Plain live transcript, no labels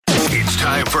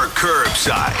time for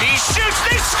Curbside. He shoots,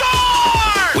 they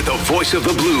score! With the voice of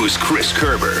the Blues, Chris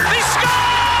Kerber. They score!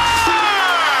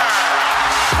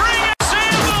 Bring it,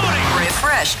 Sam Mooney!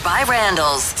 Refreshed by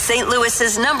Randall's, St.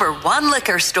 Louis's #1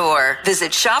 liquor store.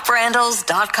 Visit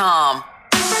shoprandalls.com.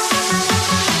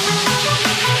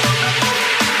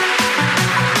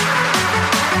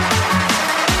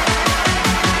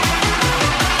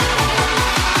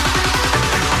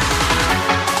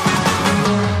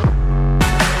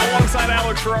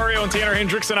 Ferrario and Tanner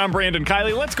Hendrickson. I'm Brandon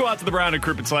Kiley. Let's go out to the Brown and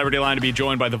Crouppen Celebrity Line to be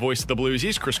joined by the voice of the Blues.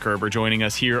 He's Chris Kerber joining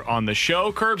us here on the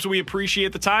show. Curbs, we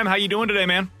appreciate the time. How you doing today,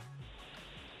 man?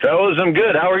 Fellas, I'm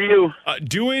good. How are you?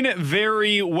 Doing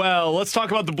very well. Let's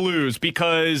talk about the Blues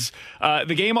because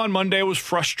the game on Monday was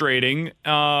frustrating.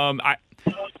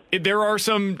 There are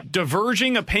some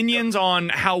diverging opinions on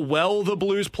how well the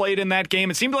Blues played in that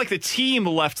game. It seemed like the team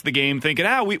left the game thinking,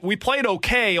 we played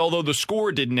okay, although the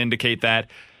score didn't indicate that.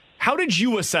 How did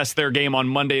you assess their game on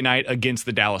Monday night against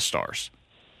the Dallas Stars?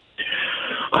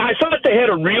 I thought they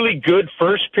had a really good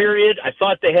first period. I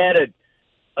thought they had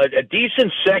a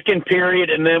decent second period,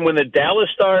 and then when the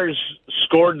Dallas Stars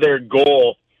scored their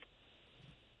goal,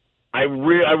 I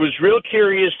was real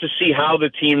curious to see how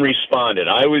the team responded.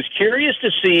 I was curious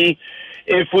to see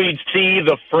if we'd see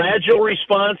the fragile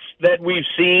response that we've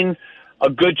seen a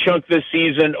good chunk this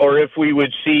season, or if we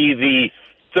would see the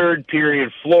third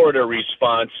period Florida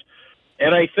response.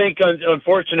 And I think,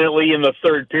 unfortunately, in the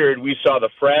third period, we saw the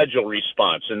fragile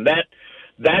response. And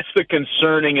that's the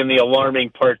concerning and the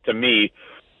alarming part to me.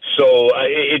 So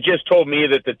it just told me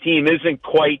that the team isn't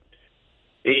quite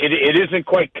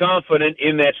confident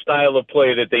in that style of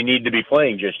play that they need to be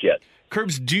playing just yet.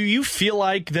 Curbs, do you feel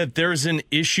like that there's an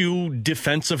issue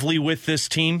defensively with this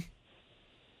team?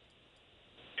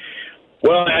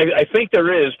 Well, I think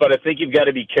there is, but I think you've got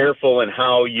to be careful in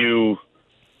how you –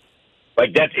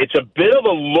 like that. It's a bit of a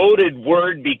loaded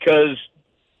word because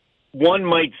one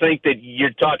might think that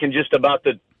you're talking just about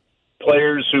the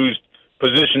players whose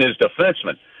position is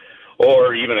defenseman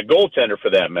or even a goaltender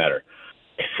for that matter.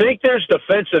 I think there's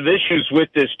defensive issues with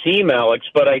this team, Alex,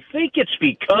 but I think it's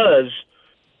because,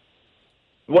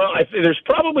 there's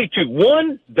probably two.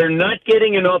 One, they're not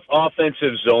getting enough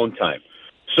offensive zone time.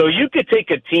 So you could take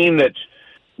a team that's,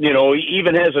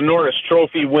 even has a Norris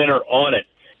Trophy winner on it,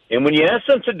 and when you ask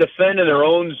them to defend in their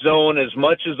own zone as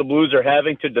much as the Blues are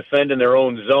having to defend in their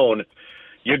own zone,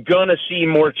 you're going to see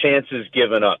more chances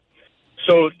given up.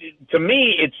 So to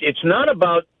me, it's not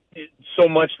about so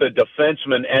much the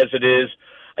defenseman as it is.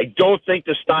 I don't think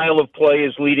the style of play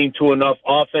is leading to enough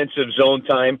offensive zone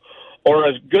time or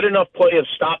a good enough play of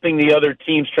stopping the other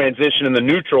team's transition in the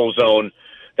neutral zone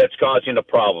that's causing the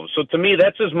problem. So to me,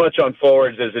 that's as much on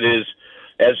forwards as it is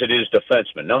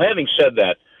defensemen. Now, having said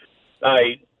that,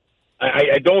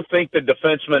 I don't think the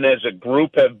defensemen as a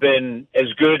group have been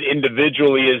as good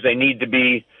individually as they need to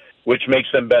be, which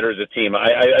makes them better as a team.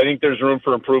 I think there's room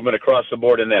for improvement across the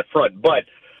board in that front. But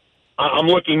I'm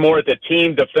looking more at the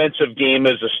team defensive game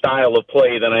as a style of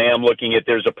play than I am looking at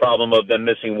there's a problem of them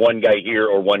missing one guy here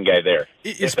or one guy there,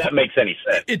 if that makes any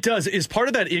sense. It does. Is part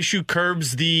of that issue,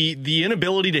 Curbs, the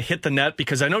inability to hit the net?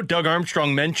 Because I know Doug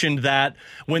Armstrong mentioned that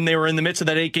when they were in the midst of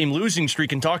that 8-game losing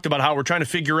streak and talked about how we're trying to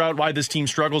figure out why this team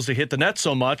struggles to hit the net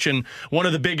so much. And one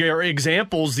of the big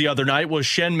examples the other night was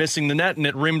Schenn missing the net, and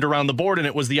it rimmed around the board, and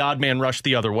it was the odd man rush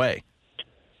the other way.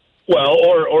 Well,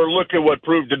 or look at what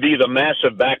proved to be the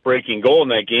massive back-breaking goal in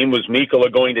that game was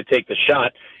Mikkola going to take the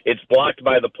shot. It's blocked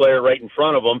by the player right in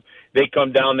front of him. They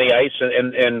come down the ice,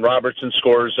 and Robertson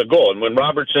scores a goal. And when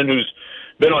Robertson, who's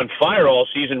been on fire all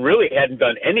season, really hadn't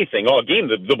done anything all game,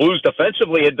 the Blues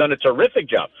defensively had done a terrific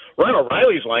job. Ron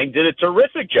O'Reilly's line did a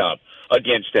terrific job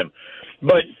against him.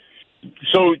 But,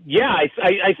 so, yeah,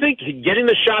 I think getting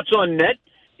the shots on net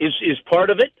is part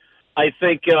of it. I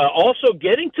think also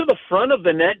getting to the front of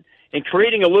the net and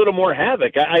creating a little more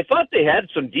havoc. I thought they had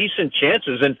some decent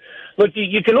chances. And look,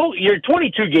 you're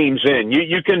 22 games in.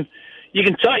 You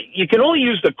can only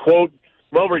use the quote,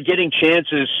 well, we're getting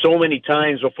chances so many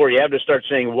times before you have to start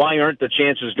saying, why aren't the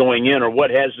chances going in or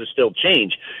what has to still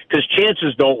change? Because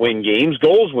chances don't win games,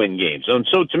 goals win games. And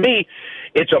so to me,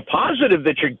 it's a positive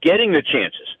that you're getting the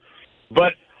chances.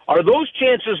 But are those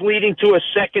chances leading to a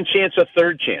second chance, a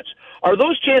third chance? Are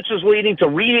those chances leading to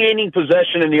regaining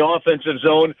possession in the offensive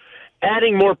zone,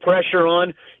 adding more pressure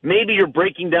on? Maybe you're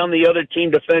breaking down the other team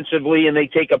defensively and they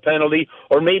take a penalty,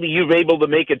 or maybe you've able to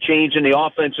make a change in the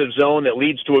offensive zone that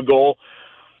leads to a goal.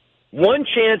 One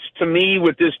chance to me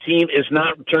with this team is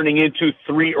not turning into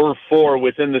 3 or 4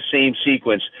 within the same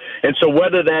sequence. And so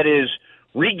whether that is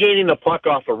regaining the puck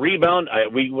off a rebound.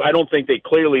 I don't think they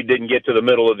clearly didn't get to the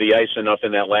middle of the ice enough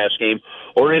in that last game.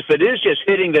 Or if it is just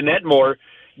hitting the net more,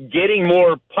 getting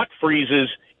more puck freezes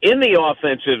in the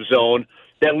offensive zone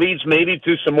that leads maybe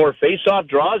to some more face-off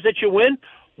draws that you win.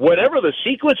 Whatever the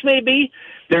sequence may be,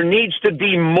 there needs to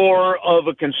be more of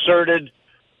a concerted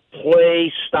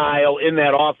play style in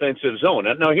that offensive zone.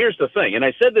 Now, here's the thing, and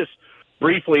I said this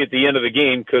briefly at the end of the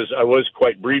game because I was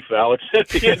quite brief, Alex, at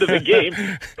the end of the game,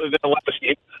 the last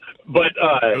game. But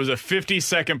it was a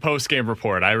 50-second post-game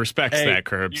report. I respect that,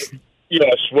 Curbs.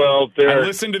 Yes, well, I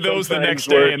listened to those the next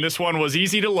day, and this one was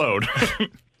easy to load.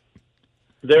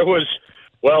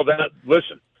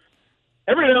 Listen,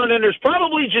 every now and then there's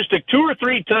probably just 2 or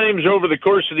 3 times over the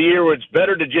course of the year where it's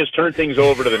better to just turn things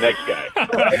over to the next guy.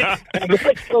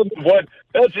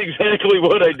 That's exactly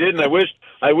what I did, and I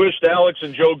wished Alex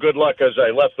and Joe good luck as I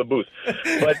left the booth.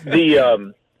 But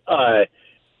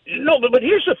but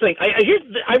here's the thing.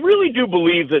 I really do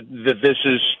believe that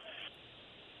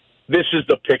this is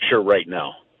the picture right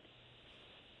now.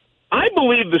 I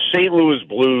believe the St. Louis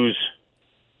Blues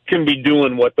can be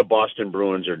doing what the Boston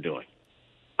Bruins are doing.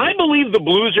 I believe the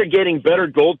Blues are getting better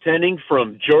goaltending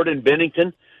from Jordan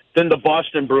Binnington than the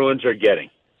Boston Bruins are getting.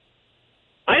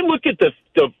 I look at the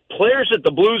players that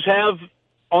the Blues have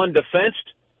on defense,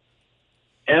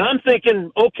 and I'm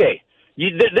thinking, okay,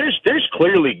 there's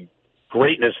clearly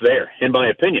greatness there, in my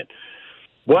opinion.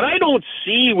 What I don't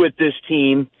see with this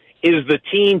team is the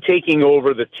team taking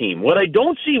over the team. What I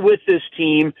don't see with this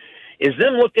team is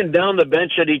them looking down the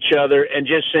bench at each other and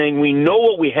just saying, we know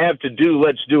what we have to do,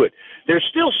 let's do it. There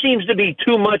still seems to be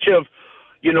too much of,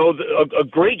 a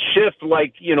great shift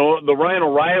like, the Ryan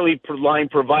O'Reilly line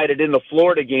provided in the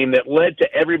Florida game that led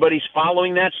to everybody's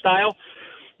following that style.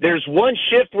 There's one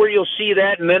shift where you'll see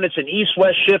that, and then it's an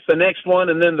east-west shift the next one,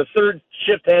 and then the third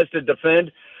shift has to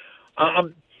defend.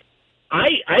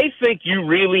 I think you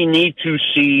really need to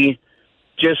see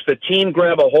just the team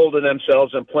grab a hold of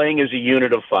themselves and playing as a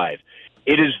unit of 5.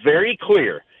 It is very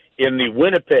clear in the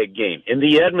Winnipeg game, in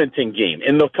the Edmonton game,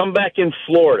 and they'll come back in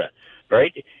Florida,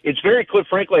 right? It's very clear.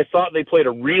 Frankly, I thought they played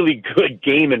a really good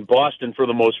game in Boston for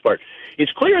the most part.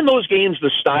 It's clear in those games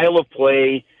the style of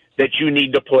play that you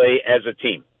need to play as a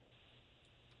team.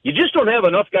 You just don't have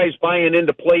enough guys buying in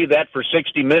to play that for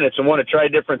 60 minutes and want to try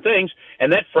different things,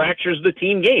 and that fractures the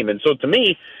team game. And so to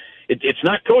me, it's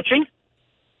not coaching.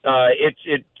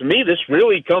 To me, this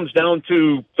really comes down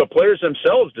to the players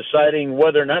themselves deciding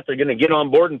whether or not they're going to get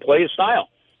on board and play a style.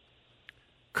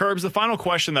 Curbs, the final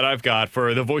question that I've got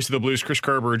for the voice of the Blues, Chris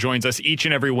Kerber, who joins us each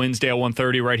and every Wednesday at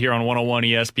 1:30 right here on 101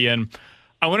 ESPN.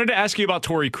 I wanted to ask you about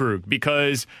Torrey Krug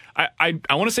because I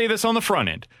want to say this on the front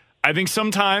end. I think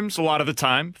sometimes, a lot of the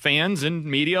time, fans and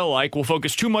media alike will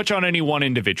focus too much on any one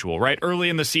individual, right? Early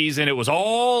in the season, it was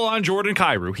all on Jordan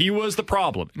Kyrou. He was the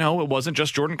problem. No, it wasn't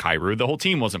just Jordan Kyrou. The whole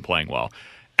team wasn't playing well.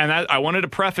 And I wanted to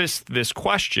preface this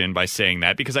question by saying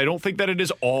that because I don't think that it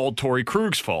is all Torrey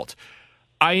Krug's fault.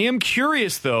 I am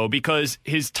curious, though, because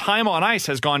his time on ice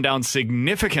has gone down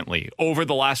significantly over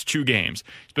the last 2 games.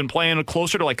 He's been playing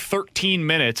closer to like 13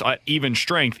 minutes at even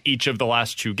strength each of the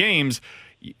last 2 games.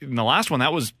 In the last one,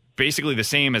 that was basically the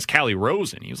same as Calle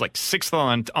Rosen. He was like 6th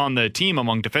on the team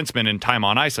among defensemen in time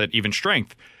on ice at even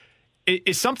strength.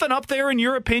 Is something up there in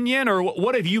your opinion, or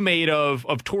what have you made of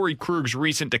Torrey Krug's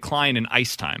recent decline in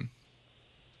ice time?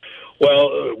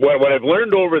 Well, what I've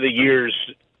learned over the years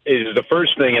is the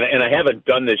first thing, and I haven't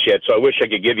done this yet, so I wish I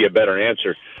could give you a better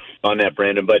answer on that,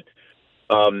 Brandon, but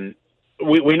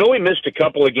we know he missed a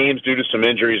couple of games due to some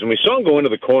injuries, and we saw him go into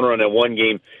the corner on that one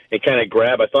game and kind of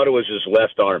grab. I thought it was his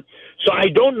left arm. So I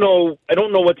don't know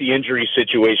what the injury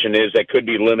situation is that could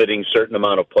be limiting certain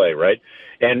amount of play, right?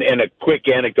 And a quick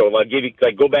anecdote, I'll give you,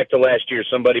 go back to last year.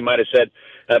 Somebody might have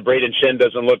said Braden Shen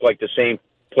doesn't look like the same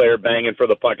player banging for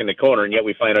the puck in the corner, and yet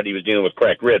we find out he was dealing with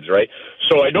cracked ribs, right?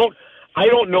 So I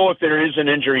don't know if there is an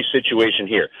injury situation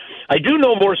here. I do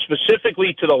know more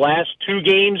specifically to the last 2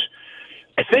 games.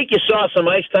 I think you saw some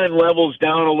ice time levels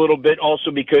down a little bit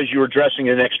also because you were dressing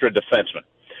an extra defenseman.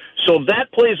 So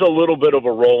that plays a little bit of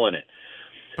a role in it.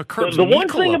 But Kerbs, the one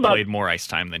thing about played more ice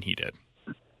time than he did.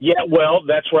 Yeah, well,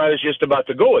 that's where I was just about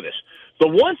to go with this. The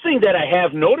one thing that I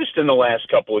have noticed in the last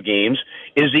couple of games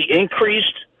is the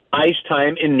increased ice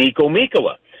time in Niko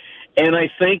Mikkola. And I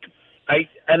think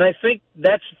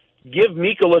that's give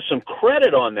Mikkola some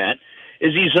credit on that,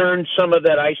 is he's earned some of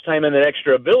that ice time and that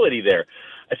extra ability there.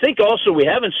 I think also we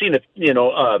haven't seen it,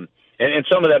 and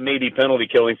some of that may be penalty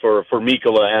killing for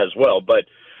Mikkola as well. But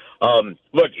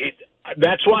look,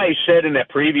 that's why I said in that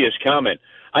previous comment,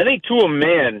 I think to a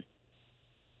man,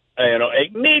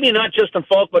 maybe not Justin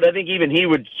Falk, but I think even he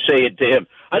would say it to him.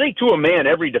 I think to a man,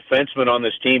 every defenseman on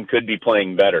this team could be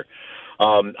playing better.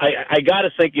 I got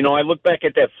to think, I look back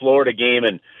at that Florida game,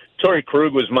 and Torrey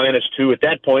Krug was -2. At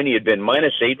that point, he had been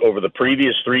 -8 over the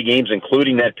previous 3 games,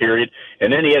 including that period,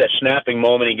 and then he had a snapping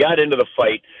moment. He got into the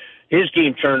fight. His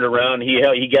game turned around.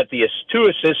 He got the 2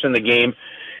 assists in the game,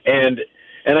 and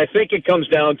I think it comes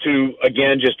down to,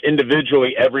 again, just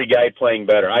individually every guy playing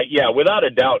better. Without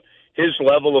a doubt, his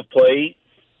level of play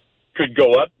could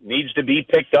go up, needs to be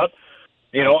picked up.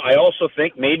 I also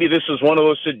think maybe this is one of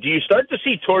those. Do you start to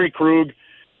see Torrey Krug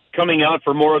coming out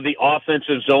for more of the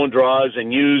offensive zone draws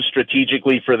and used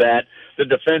strategically for that? The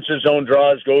defensive zone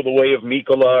draws go the way of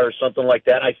Mikkola or something like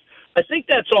that. I think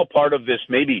that's all part of this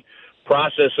maybe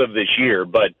process of this year.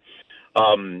 But,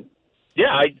 I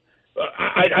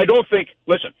don't think –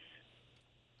 listen,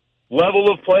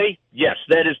 level of play, yes,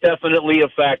 that is definitely a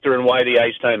factor in why the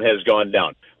ice time has gone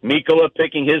down. Mikkola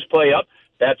picking his play up,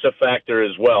 that's a factor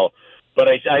as well. But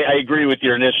I agree with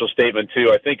your initial statement,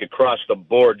 too. I think across the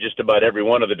board, just about every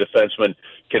one of the defensemen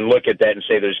can look at that and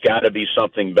say there's got to be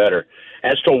something better.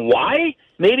 As to why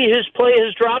maybe his play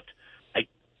has dropped, I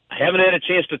haven't had a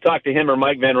chance to talk to him or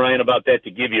Mike Van Ryn about that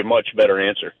to give you a much better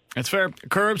answer. That's fair.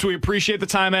 Curbs, we appreciate the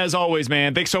time as always,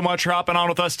 man. Thanks so much for hopping on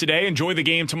with us today. Enjoy the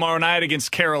game tomorrow night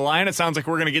against Carolina. It sounds like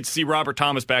we're going to get to see Robert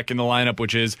Thomas back in the lineup,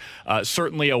 which is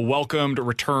certainly a welcomed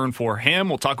return for him.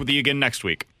 We'll talk with you again next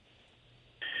week.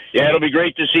 Yeah, it'll be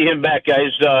great to see him back,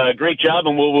 guys. Great job,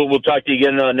 and we'll talk to you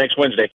again next Wednesday.